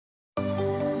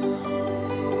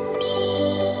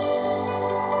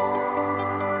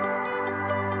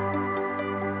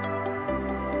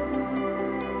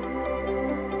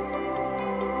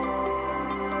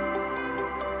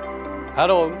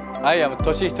Hello, I am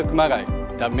Toshihito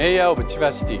Kumagai, the mayor of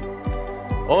Chiba City.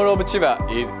 All of Chiba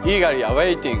is eagerly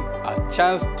awaiting a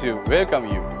chance to welcome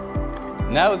you.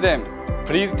 Now then,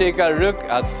 please take a look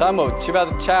at some of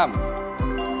Chiba's charms.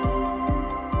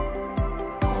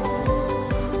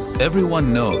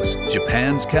 Everyone knows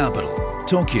Japan's capital,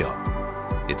 Tokyo.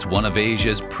 It's one of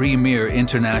Asia's premier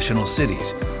international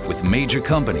cities with major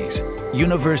companies,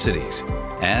 universities,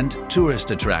 and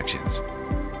tourist attractions.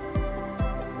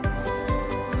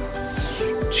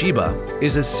 Chiba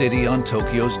is a city on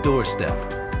Tokyo's doorstep.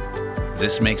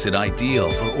 This makes it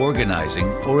ideal for organizing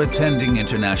or attending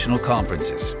international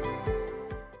conferences.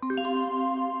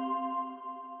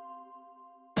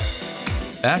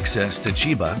 Access to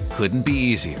Chiba couldn't be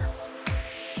easier.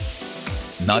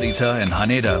 Narita and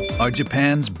Haneda are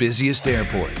Japan's busiest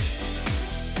airports.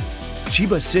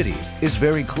 Chiba City is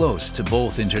very close to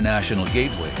both international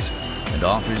gateways and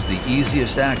offers the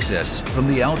easiest access from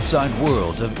the outside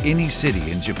world of any city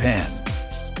in Japan.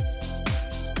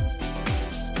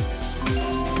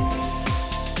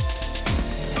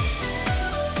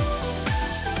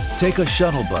 Take a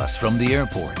shuttle bus from the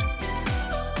airport.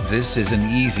 This is an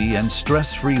easy and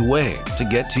stress-free way to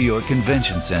get to your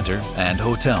convention center and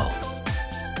hotel.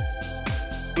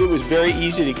 It was very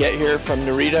easy to get here from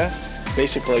Narita.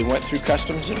 Basically went through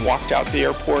customs and walked out the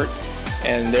airport,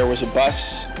 and there was a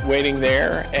bus waiting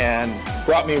there and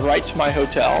brought me right to my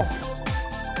hotel.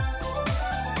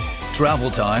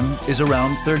 Travel time is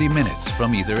around 30 minutes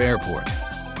from either airport.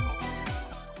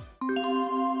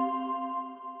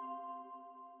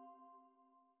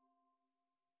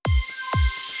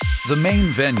 The main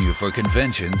venue for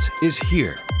conventions is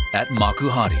here at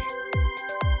Makuhari.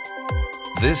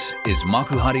 This is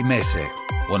Makuhari Messe,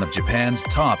 one of Japan's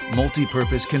top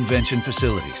multi-purpose convention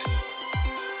facilities.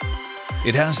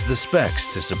 It has the specs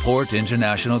to support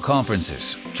international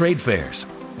conferences, trade fairs,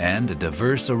 and a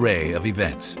diverse array of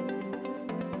events.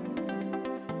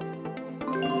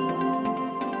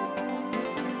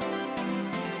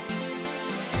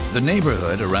 The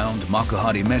neighborhood around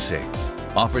Makuhari Messe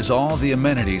offers all the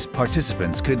amenities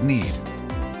participants could need.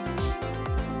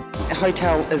 The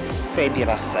hotel is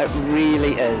fabulous, it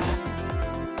really is.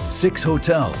 6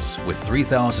 hotels with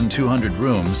 3,200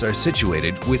 rooms are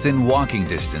situated within walking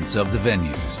distance of the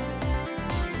venues.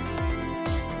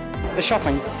 The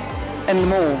shopping in the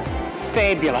mall,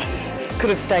 fabulous. Could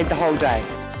have stayed the whole day.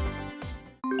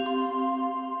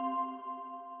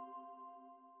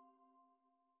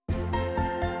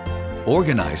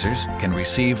 Organizers can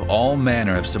receive all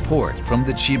manner of support from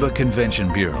the Chiba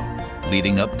Convention Bureau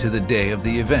leading up to the day of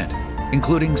the event,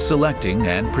 including selecting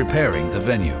and preparing the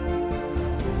venue.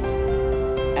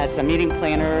 As a meeting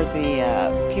planner,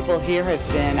 the people here have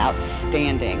been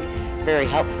outstanding. Very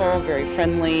helpful, very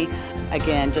friendly.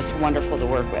 Again, just wonderful to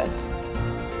work with.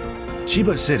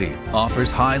 Chiba City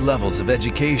offers high levels of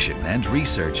education and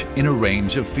research in a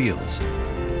range of fields.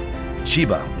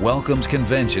 Chiba welcomes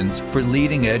conventions for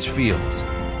leading-edge fields.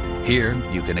 Here,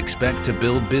 you can expect to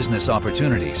build business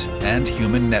opportunities and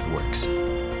human networks.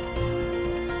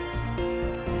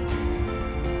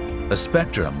 A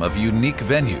spectrum of unique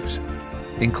venues,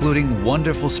 including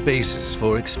wonderful spaces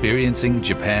for experiencing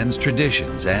Japan's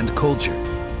traditions and culture,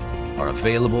 are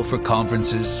available for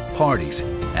conferences, parties,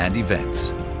 and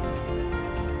events.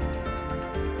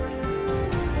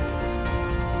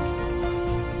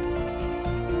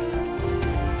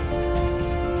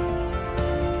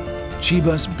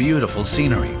 Chiba's beautiful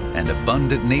scenery and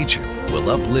abundant nature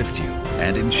will uplift you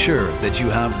and ensure that you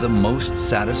have the most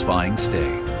satisfying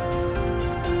stay.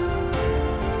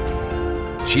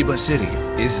 Chiba City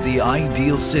is the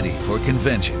ideal city for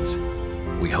conventions.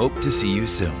 We hope to see you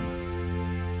soon.